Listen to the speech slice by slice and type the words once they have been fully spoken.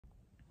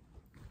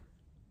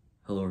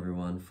Hello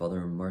everyone, Father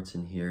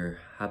Martin here.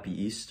 Happy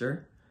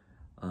Easter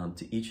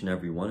to each and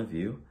every one of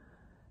you.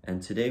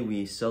 And today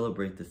we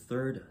celebrate the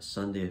third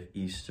Sunday of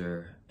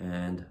Easter,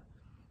 and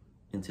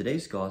in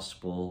today's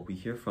Gospel we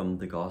hear from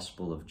the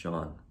Gospel of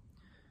John,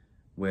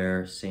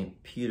 where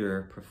St.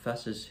 Peter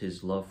professes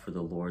his love for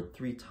the Lord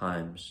 3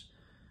 times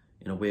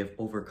in a way of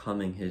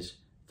overcoming his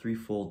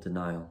threefold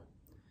denial.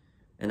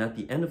 And at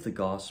the end of the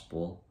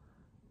Gospel,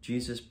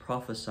 Jesus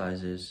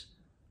prophesies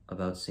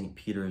about St.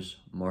 Peter's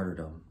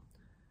martyrdom.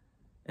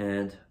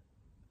 And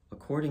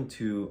according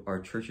to our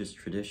church's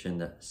tradition,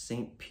 that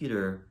St.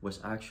 Peter was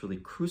actually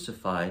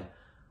crucified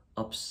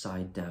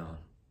upside down.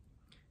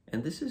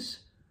 And this is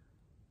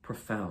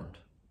profound,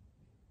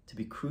 to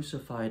be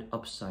crucified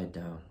upside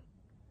down.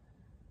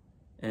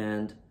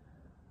 And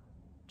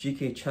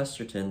G.K.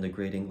 Chesterton, the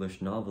great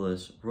English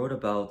novelist, wrote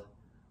about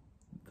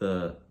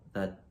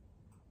that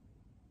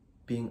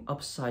being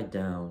upside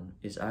down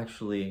is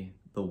actually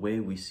the way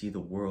we see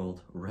the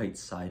world right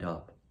side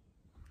up.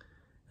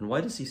 And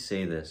why does he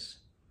say this?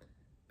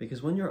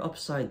 Because when you're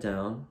upside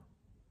down,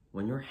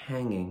 when you're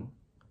hanging,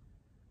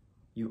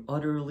 you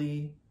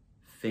utterly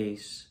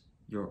face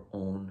your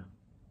own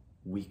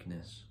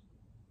weakness.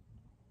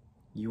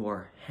 You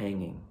are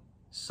hanging.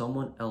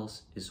 Someone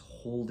else is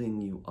holding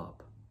you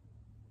up.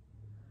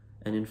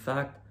 And in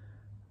fact,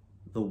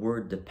 the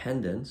word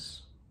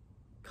dependence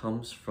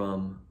comes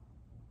from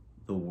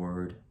the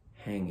word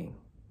hanging.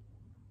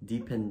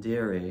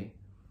 Dependere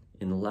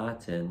in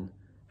Latin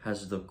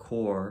has the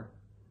core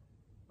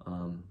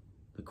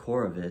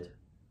of it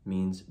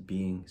means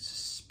being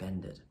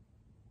suspended.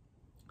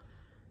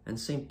 And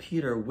St.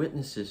 Peter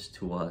witnesses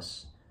to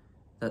us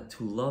that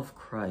to love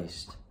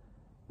Christ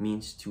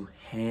means to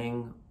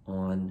hang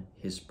on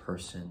his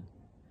person,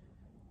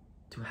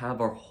 to have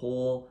our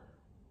whole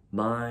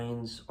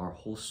minds, our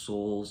whole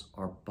souls,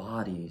 our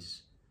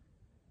bodies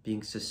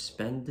being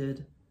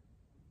suspended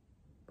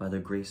by the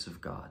grace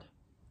of God.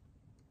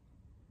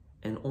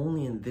 And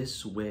only in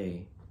this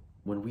way,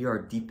 when we are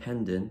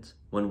dependent,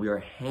 when we are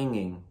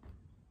hanging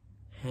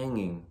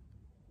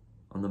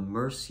on the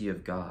mercy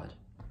of God,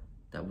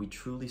 that we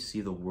truly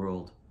see the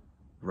world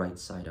right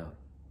side up.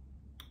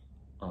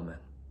 Amen.